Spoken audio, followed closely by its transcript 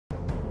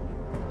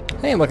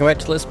Hey, and welcome back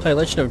to Let's Play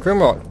Legend of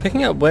Grimrock.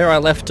 Picking up where I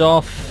left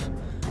off,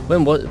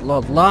 when was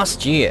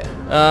last year.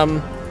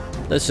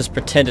 Let's just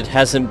pretend it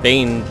hasn't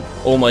been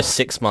almost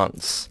 6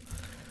 months.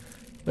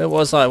 Where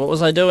was I? What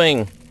was I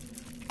doing?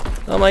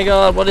 Oh my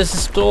god, what is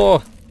this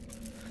door?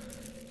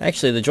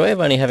 Actually, the joy of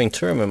only having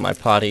Toorum in my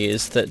party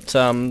is that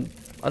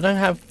I don't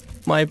have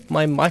my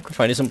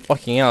microphone isn't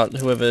blocking out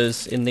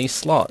whoever's in these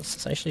slots.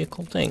 It's actually a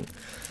cool thing.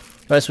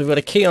 Right, so we've got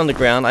a key on the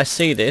ground. I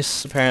see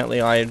this.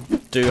 Apparently I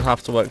do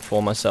have to work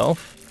for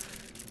myself.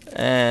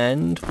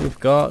 And we've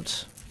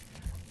got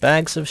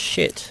bags of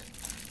shit.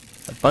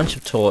 A bunch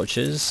of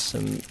torches,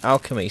 some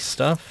alchemy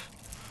stuff.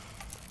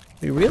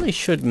 We really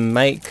should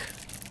make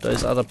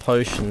those other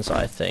potions,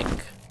 I think.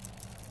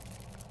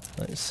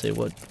 Let's see,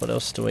 what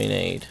else do we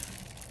need?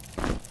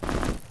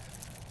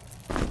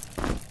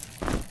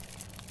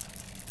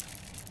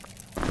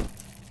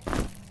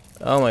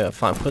 Oh my god,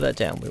 fine, put that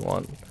down. We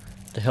want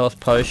the health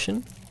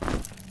potion.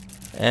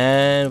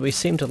 And we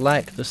seem to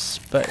lack the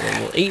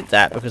we'll eat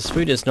that because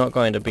food is not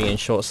going to be in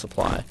short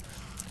supply.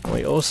 And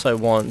we also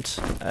want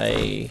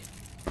a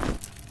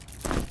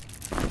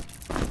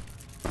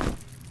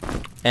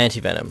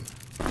anti-venom.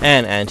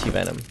 And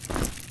anti-venom.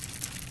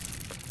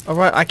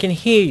 Alright, I can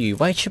hear you.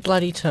 Wait your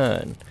bloody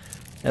turn.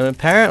 And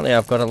apparently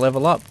I've got a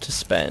level up to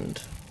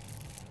spend.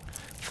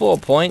 4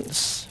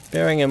 points.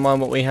 Bearing in mind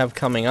what we have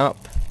coming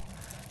up.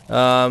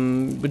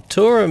 With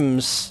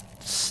Toorum's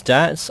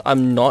stats,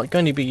 I'm not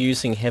going to be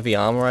using heavy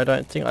armor, I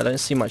don't think. I don't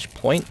see much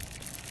point.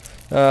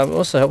 It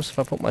also helps if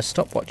I put my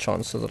stopwatch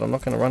on so that I'm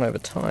not going to run over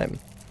time.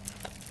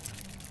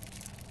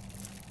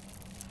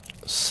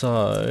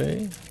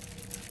 So...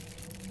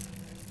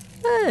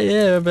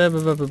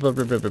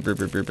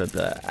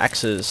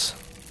 axes.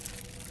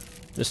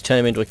 Just turn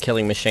him into a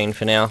killing machine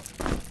for now.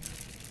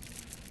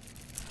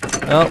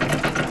 Oh.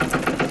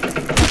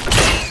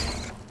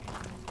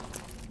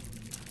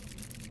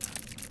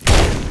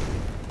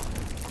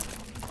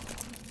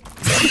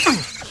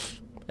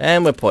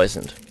 And we're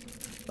poisoned.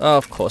 Oh,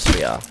 of course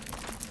we are.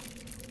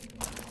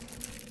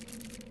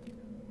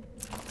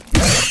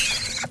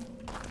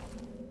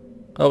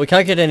 Oh, we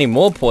can't get any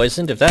more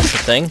poisoned if that's the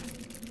thing.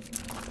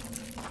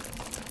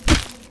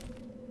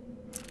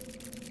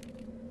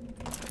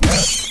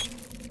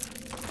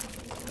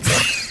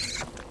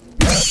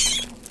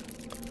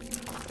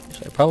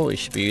 So I probably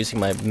should be using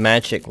my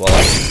magic while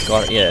I've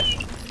got it. Yeah.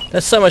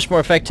 That's so much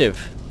more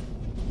effective.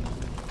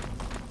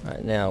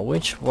 Right, now,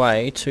 which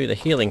way to the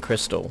healing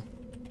crystal?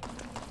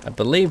 I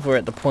believe we're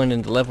at the point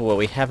in the level where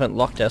we haven't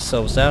locked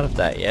ourselves out of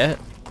that yet.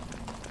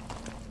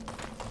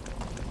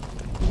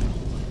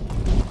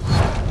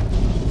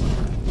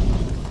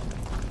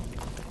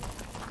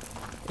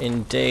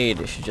 Indeed,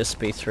 it should just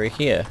be through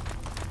here.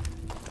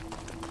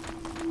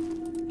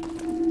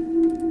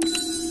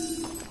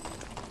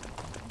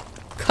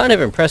 Kind of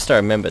impressed I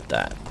remembered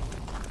that.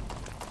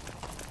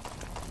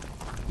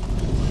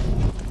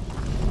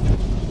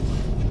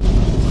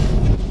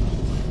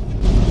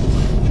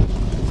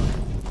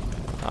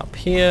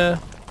 Here.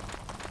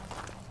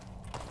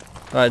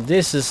 Right,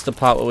 this is the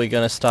part where we're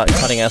going to start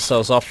cutting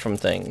ourselves off from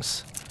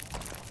things.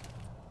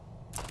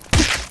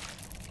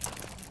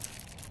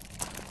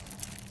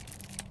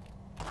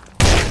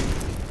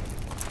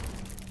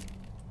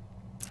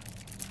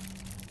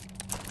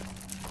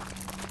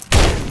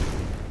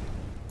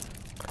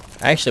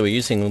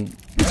 Actually,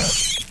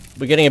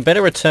 we're getting a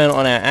better return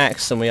on our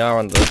axe than we are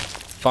on the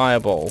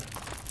fireball.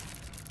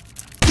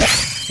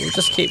 We'll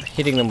just keep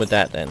hitting them with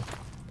that then.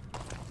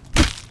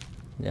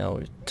 Now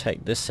we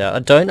take this out. I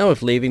don't know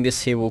if leaving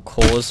this here will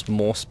cause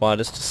more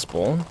spiders to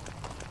spawn.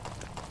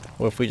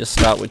 Or if we just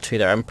start with 2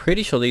 there. I'm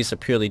pretty sure these are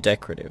purely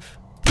decorative.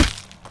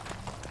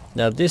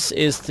 Now this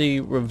is the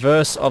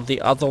reverse of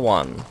the other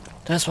one.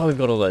 That's why we've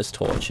got all those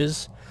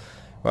torches.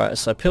 Right,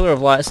 so Pillar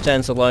of Light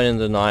stands alone in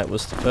the night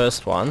was the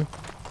first one.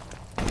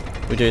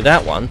 We do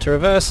that one to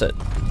reverse it.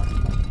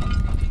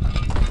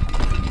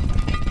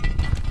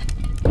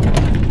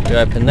 We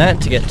open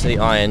that to get to the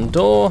iron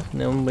door.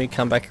 And then we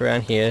come back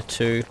around here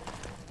to...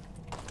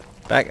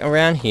 Back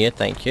around here,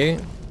 thank you.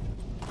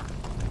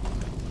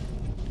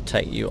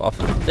 Take you off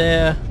of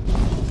there.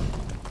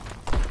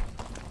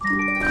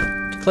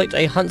 To collect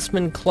a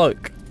huntsman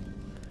cloak.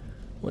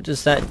 What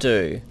does that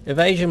do?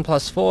 Evasion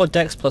 +4,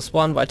 dex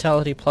 +1,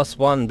 vitality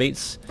 +1,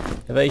 beats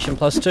evasion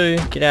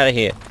 +2. Get out of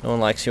here. No one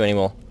likes you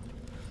anymore.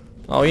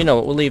 Oh, you know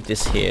what? We'll leave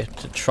this here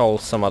to troll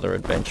some other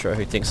adventurer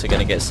who thinks they're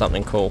going to get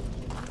something cool.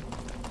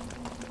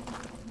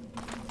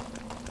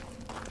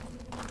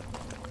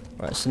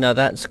 Right, so now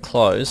that's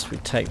closed. We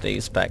take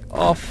these back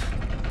off.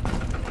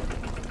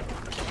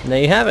 And there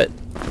you have it.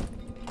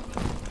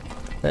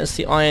 That's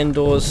the iron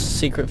door's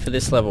secret for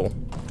this level.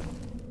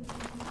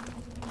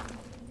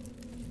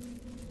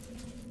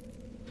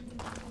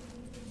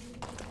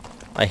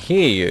 I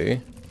hear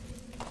you.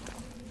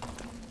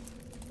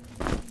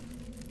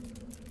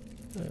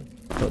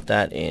 Put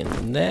that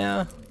in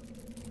there.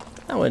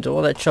 I went to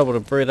all that trouble to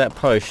brew that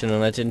potion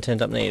and I didn't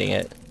end up needing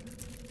it.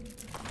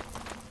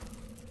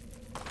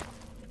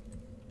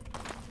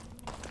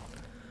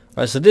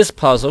 Right, so this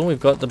puzzle,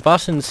 we've got the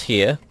buttons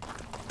here.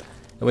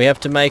 And we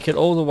have to make it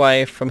all the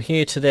way from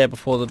here to there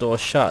before the door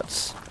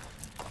shuts.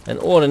 And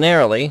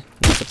ordinarily,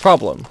 it's a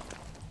problem.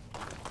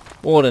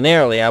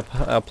 Ordinarily,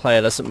 our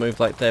player doesn't move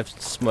like they've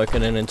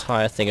smoking an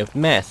entire thing of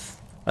meth.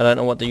 I don't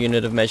know what the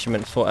unit of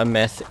measurement for a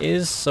meth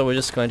is, so we're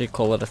just going to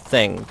call it a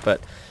thing,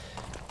 but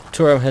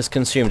Toorum has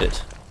consumed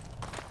it.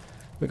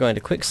 We're going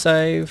to quick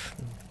save.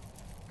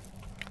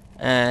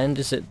 And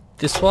is it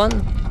this one?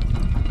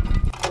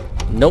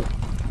 Nope.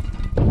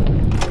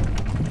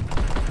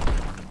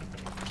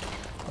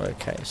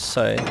 Okay,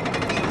 so...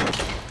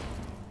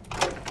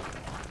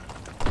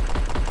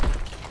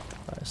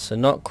 so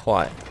not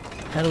quite.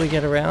 How do we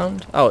get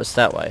around? Oh, it's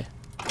that way.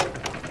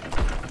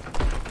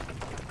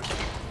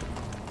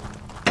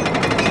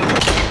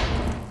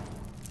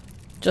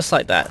 Just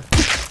like that.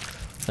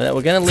 And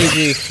we're going to leave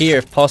you here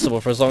if possible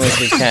for as long as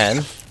we can.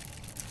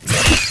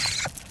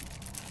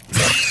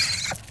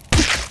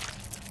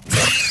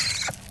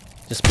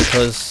 Just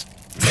because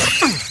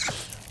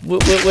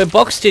we're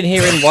boxed in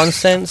here in one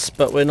sense,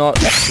 but we're not.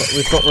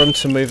 We've got room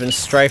to move and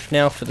strafe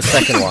now for the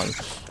second one,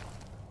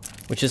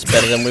 which is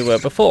better than we were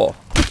before.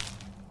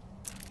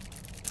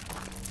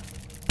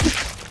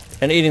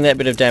 And eating that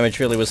bit of damage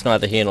really was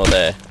neither here nor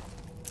there.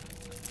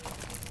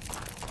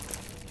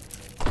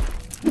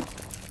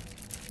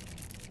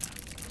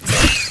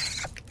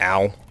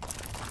 Ow.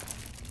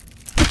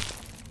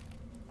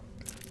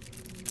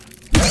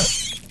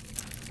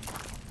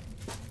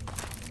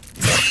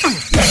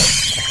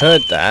 I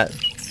heard that.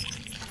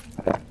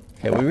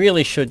 Okay, we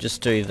really should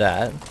just do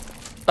that.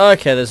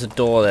 Okay, there's a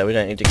door there, we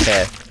don't need to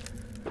care.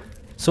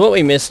 So what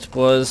we missed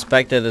was,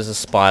 back there's a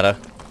spider.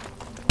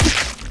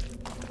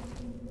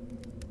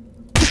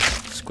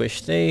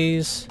 Squish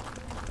these.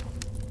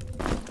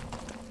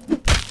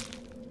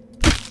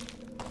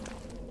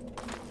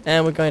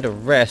 And we're going to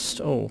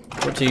rest. Oh,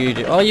 what do you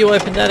do? Oh, you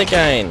opened that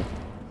again!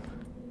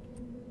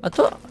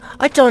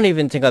 I don't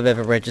even think I've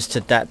ever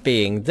registered that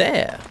being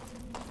there.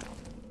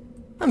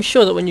 I'm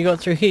sure that when you got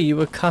through here you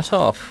were cut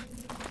off.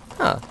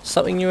 Huh,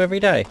 something new every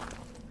day.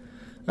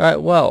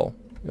 Alright, well,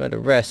 we're going to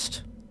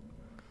rest.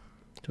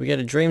 Do we get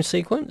a dream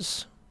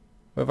sequence?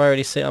 Or have I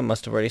already seen? I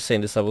must have already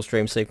seen this level's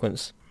dream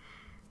sequence.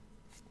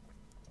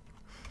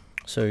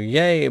 So,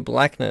 yay,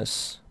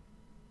 blackness.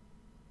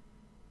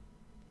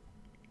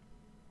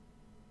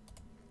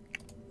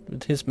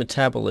 With his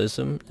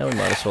metabolism, now we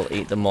might as well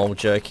eat the mole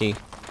jerky.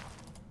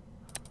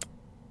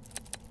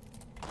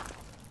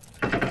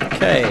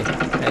 Okay,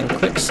 and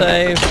quick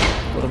save.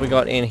 What have we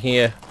got in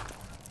here?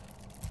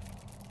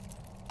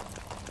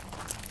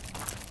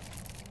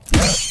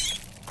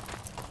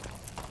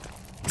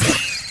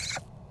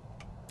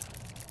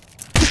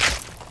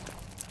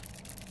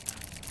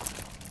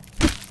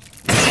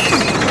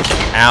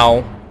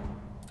 Ow.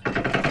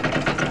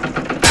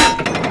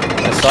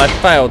 So I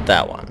failed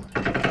that one.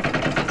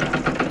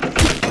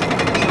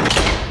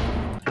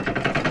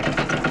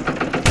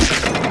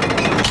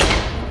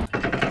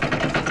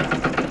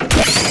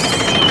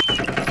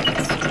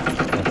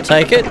 I'll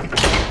take it.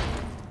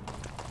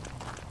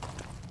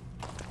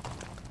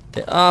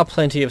 There are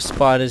plenty of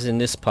spiders in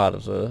this part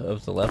of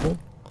the level.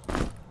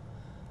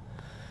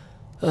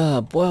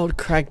 Boiled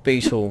crag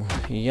beetle.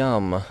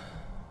 Yum.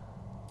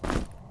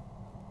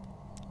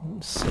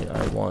 Let's see,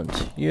 I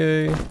want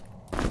you.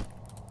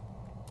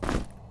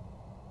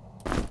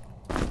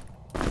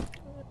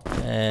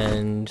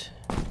 And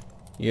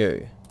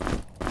you.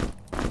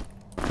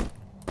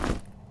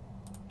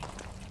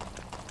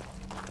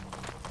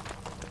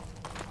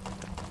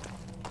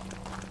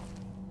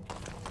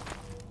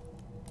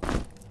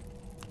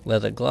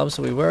 Leather gloves.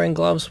 Are we wearing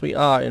gloves? We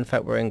are, in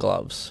fact, wearing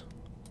gloves.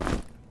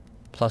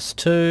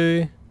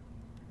 +2.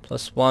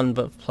 +1,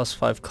 but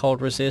 +5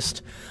 cold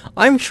resist.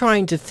 I'm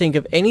trying to think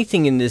of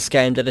anything in this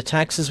game that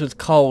attacks us with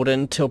cold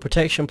until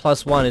protection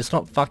 +1 is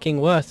not fucking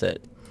worth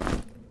it.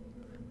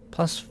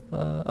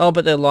 Oh,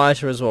 but they're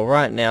lighter as well.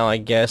 Right now, I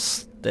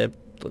guess they're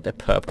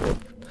purple.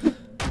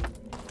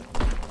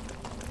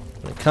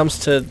 When it comes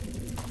to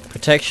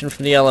protection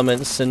from the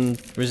elements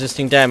and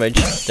resisting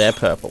damage, they're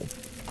purple.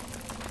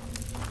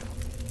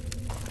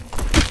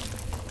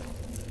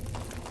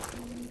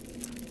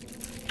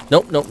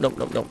 Nope, nope, nope,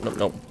 nope, nope, nope,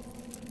 nope.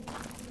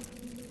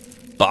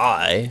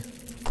 Bye.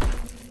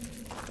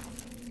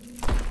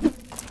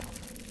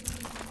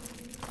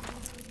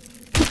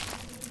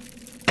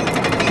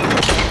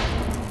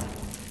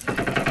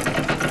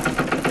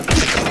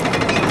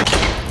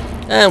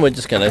 And we're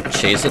just gonna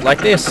cheese it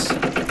like this.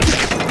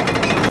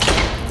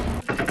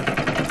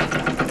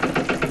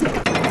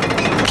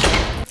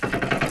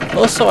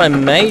 Also, I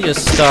may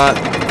just start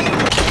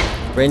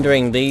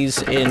rendering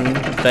these in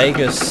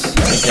Vegas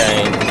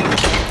again.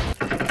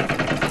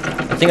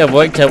 I think I've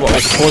worked out what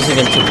was causing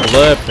them to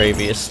blur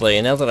previously,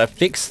 and now that I've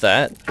fixed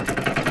that,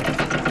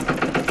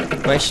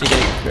 I'm actually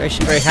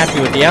very happy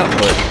with the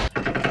output.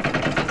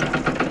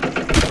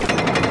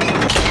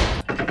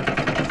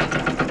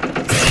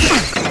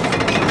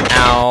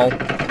 Ow.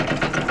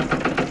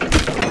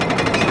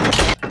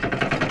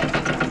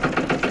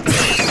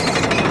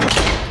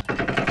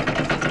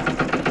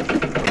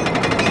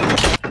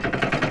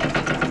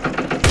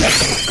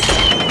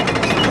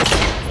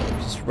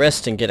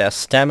 rest and get our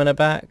stamina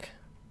back.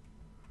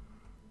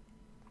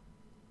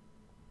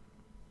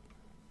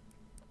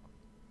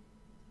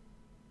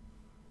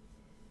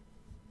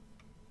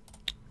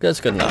 That's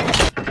good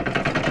enough.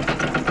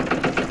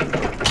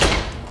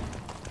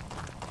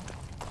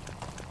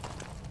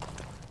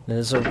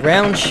 There's a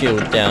round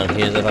shield down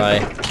here that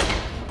I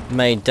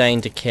may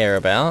deign to care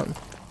about.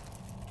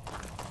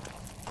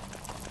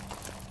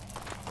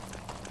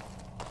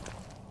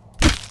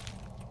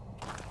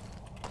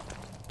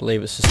 I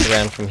believe it's just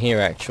around from here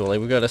actually.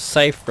 We've got a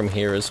safe from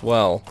here as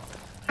well.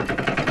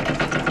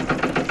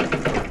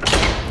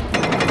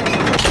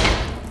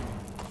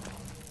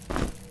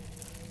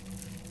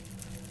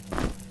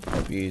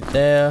 Pop you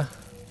there.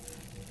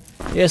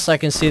 Yes, I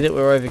can see that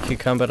we're over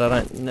cucumber, but I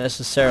don't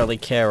necessarily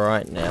care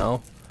right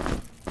now.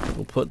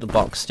 We'll put the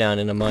box down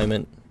in a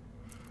moment.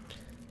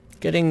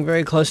 Getting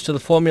very close to the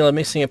formula,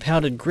 mixing a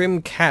powdered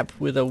grim cap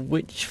with a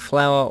witch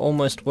flower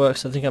almost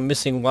works. I think I'm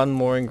missing one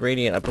more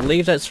ingredient. I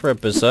believe that's for a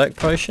berserk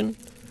potion.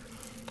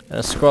 And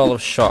a scroll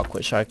of shock,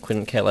 which I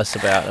couldn't care less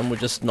about. And we'll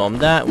just nom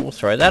that and we'll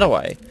throw that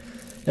away.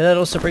 And that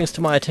also brings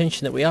to my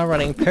attention that we are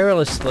running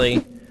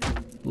perilously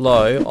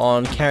low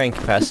on carrying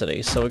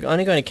capacity. So we're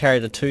only going to carry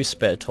the 2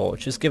 spare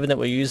torches. Given that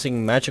we're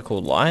using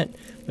magical light,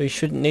 we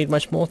shouldn't need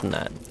much more than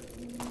that.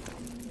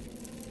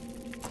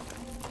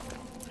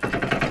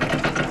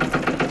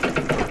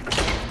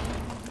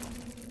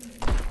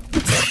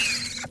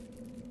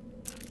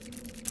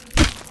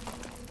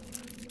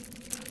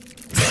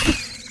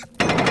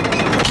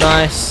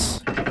 Nice.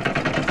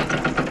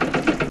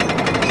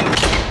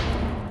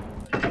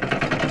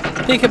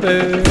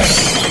 Peekaboo.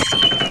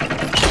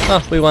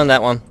 Oh, we won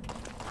that one.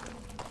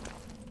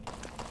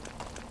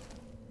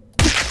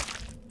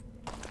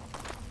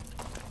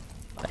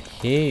 I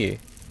hear you.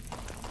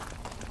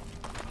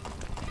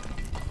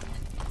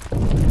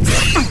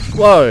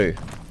 Whoa.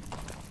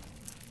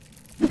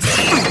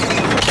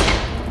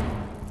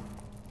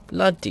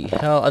 Bloody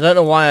hell. I don't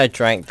know why I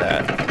drank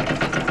that.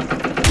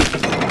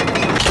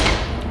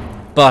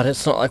 But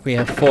it's not like we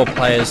have 4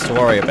 players to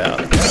worry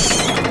about.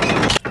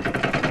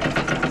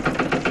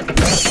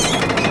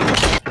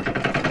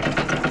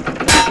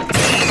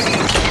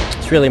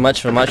 It's really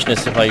much of a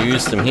muchness if I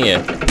use them here.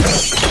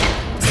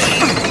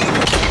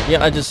 Yeah,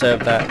 I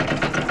deserve that.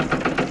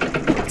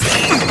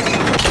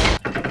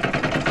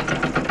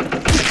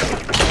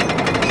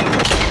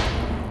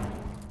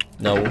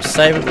 No, we'll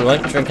save it, we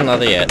won't drink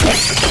another yet.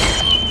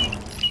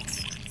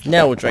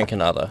 Now we'll drink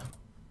another.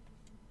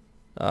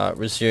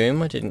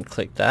 Resume, I didn't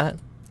click that.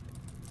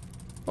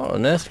 What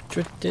on earth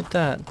did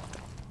that?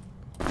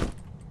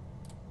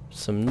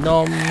 Some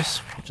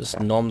noms, we'll just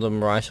nom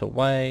them right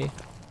away.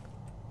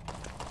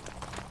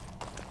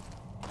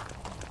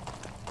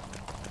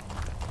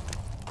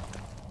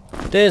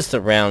 There's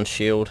the round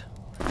shield.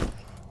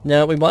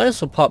 Now we might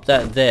as well pop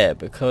that there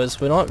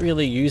because we're not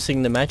really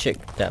using the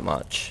magic that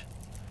much.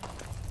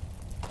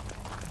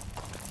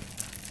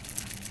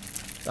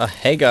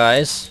 Hey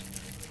guys,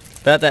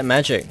 about that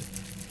magic.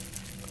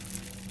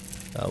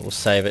 We'll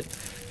save it.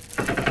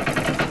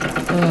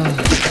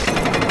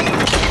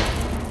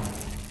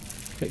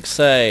 Quick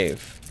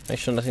save. Make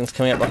sure nothing's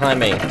coming up behind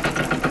me.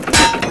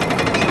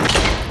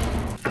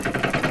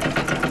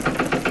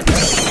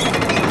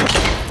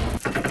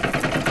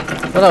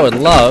 What I would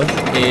love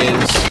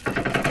is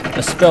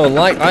a spell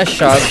like Ice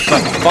Shard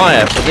but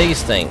fire for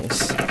these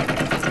things.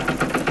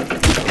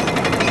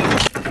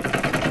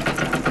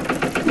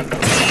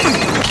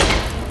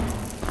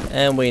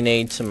 And we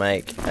need to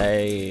make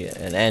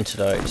an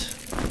antidote.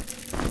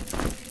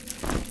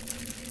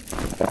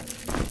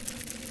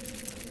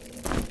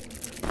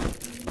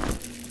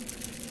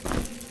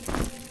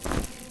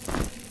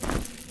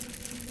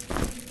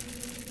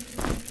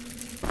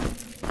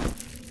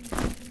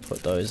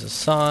 Put those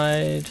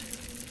aside.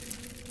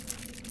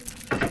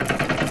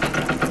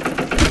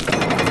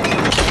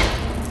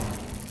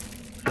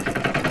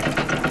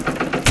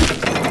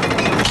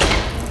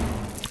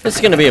 This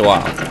is going to be a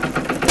while.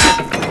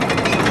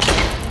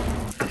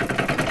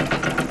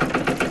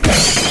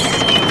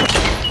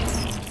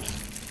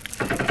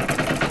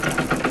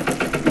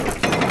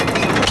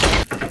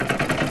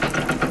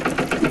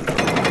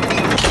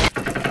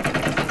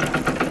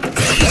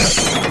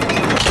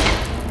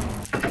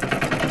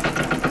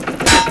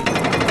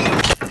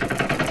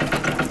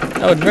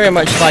 I would very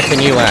much like a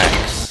new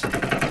axe.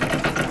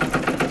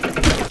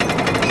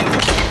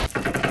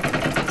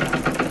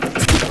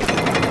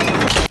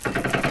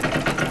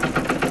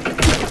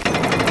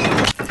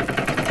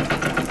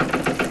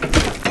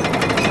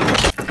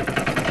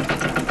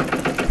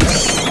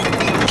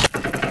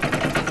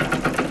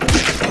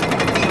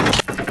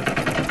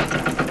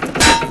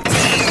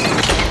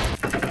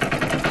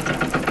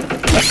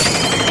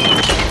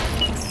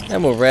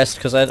 And we'll rest,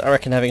 because I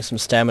reckon having some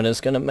stamina is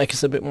going to make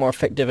us a bit more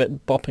effective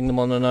at bopping them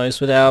on the nose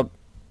without...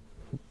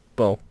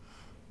 Well,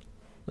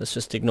 let's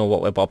just ignore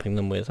what we're bopping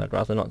them with. I'd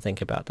rather not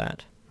think about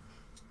that.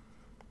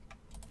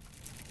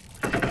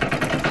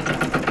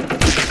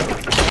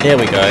 There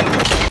we go.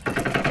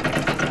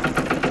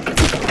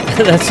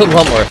 That's a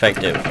lot more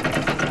effective.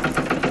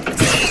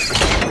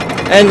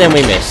 And then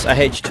we miss. I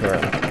hate you,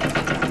 Toorum.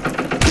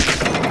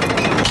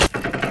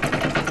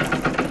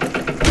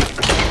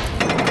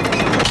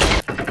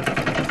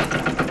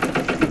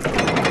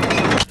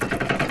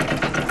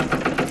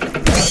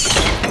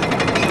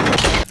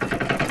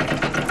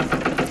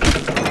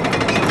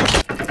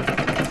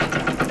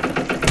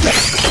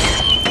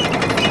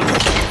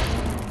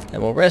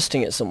 And we're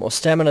resting at some more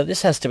stamina.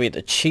 This has to be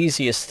the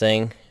cheesiest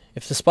thing.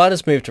 If the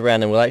spider's moved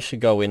around, then we'll actually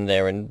go in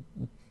there and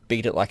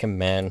beat it like a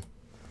man.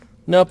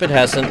 Nope, it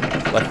hasn't.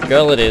 Like a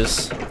girl it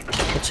is.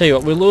 I'll tell you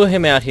what, we'll lure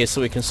him out here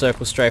so we can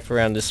circle strafe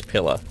around this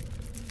pillar.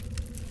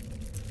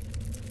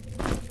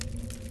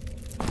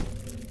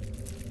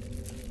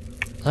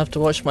 I'll have to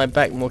watch my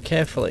back more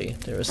carefully.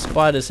 There are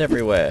spiders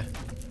everywhere.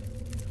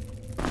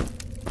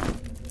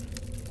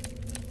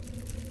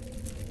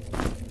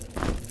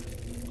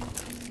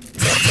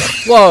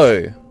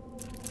 Whoa!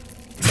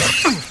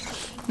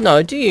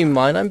 No, do you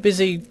mind? I'm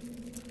busy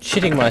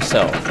shitting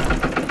myself.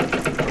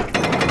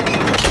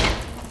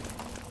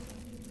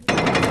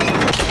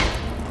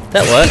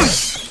 That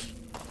works.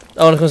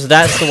 Oh, and of course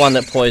that's the one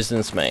that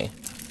poisons me.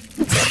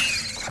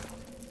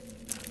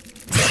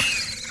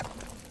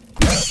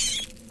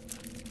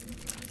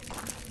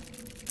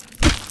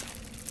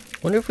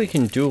 Wonder if we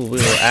can dual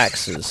wield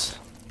axes.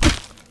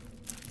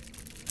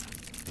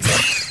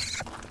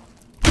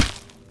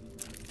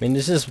 I mean,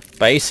 this is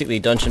basically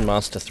Dungeon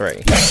Master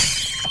 3.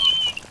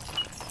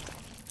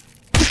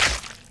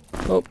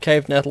 Oh,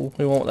 cave nettle,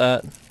 we want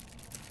that.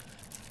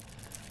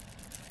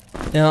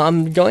 Now,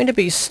 I'm going to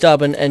be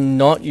stubborn and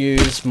not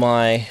use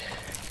my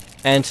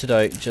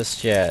antidote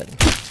just yet.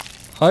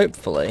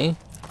 Hopefully,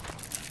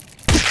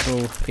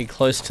 we'll be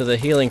close to the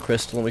healing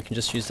crystal and we can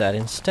just use that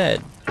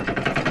instead.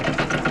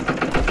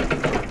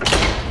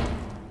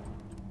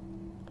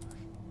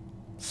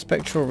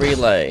 Spectral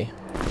relay.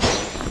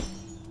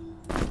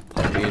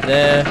 Pop you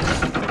there.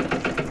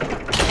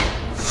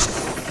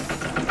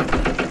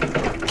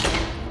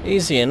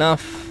 Easy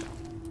enough.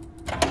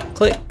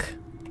 Click.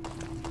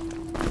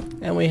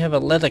 And we have a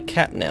leather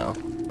cap now.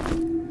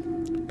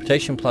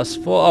 Protection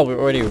 +4. Oh, we're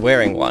already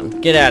wearing one.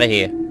 Get out of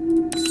here.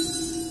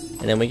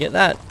 And then we get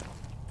that.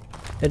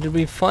 Now, did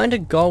we find a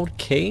gold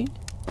key?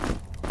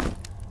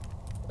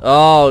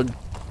 Oh,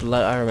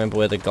 I remember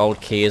where the gold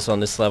key is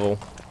on this level.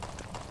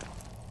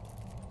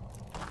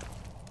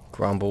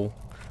 Grumble.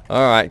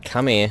 Alright,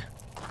 come here.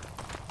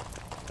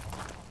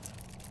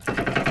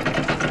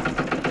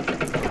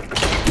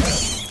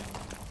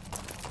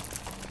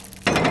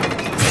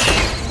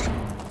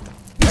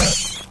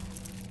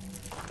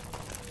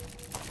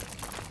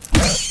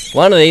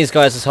 One of these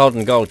guys is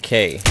holding gold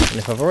key, and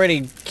if I've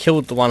already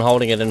killed the one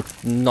holding it and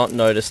not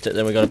noticed it,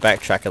 then we've got to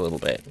backtrack a little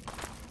bit.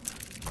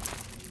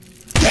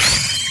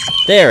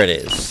 There it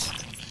is.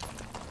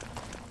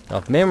 Now,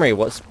 of memory,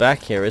 what's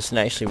back here isn't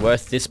actually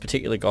worth this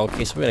particular gold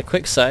key, so we're going to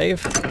quick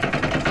save.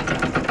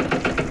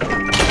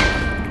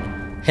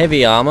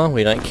 Heavy armor,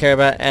 we don't care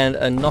about, and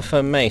a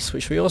Noffa mace,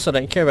 which we also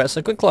don't care about,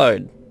 so quick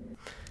load.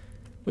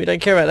 We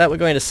don't care about that, we're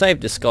going to save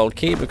this gold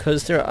key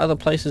because there are other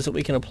places that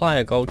we can apply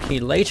a gold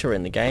key later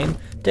in the game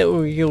that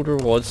will yield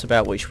rewards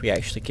about which we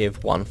actually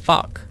give one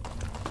fuck.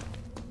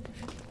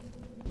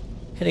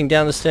 Heading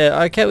down the stair,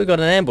 okay, we've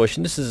got an ambush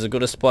and this is as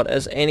good a spot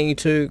as any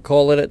to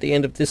call it at the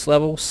end of this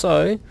level,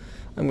 so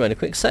I'm going to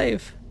quick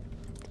save.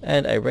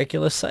 And a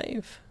regular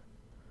save.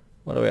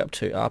 What are we up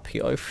to?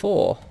 RPO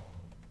 4.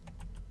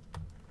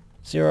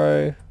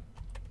 0.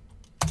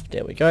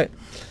 There we go.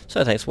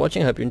 So thanks for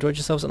watching, I hope you enjoyed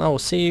yourselves and I will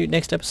see you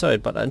next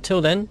episode, but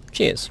until then,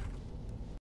 cheers.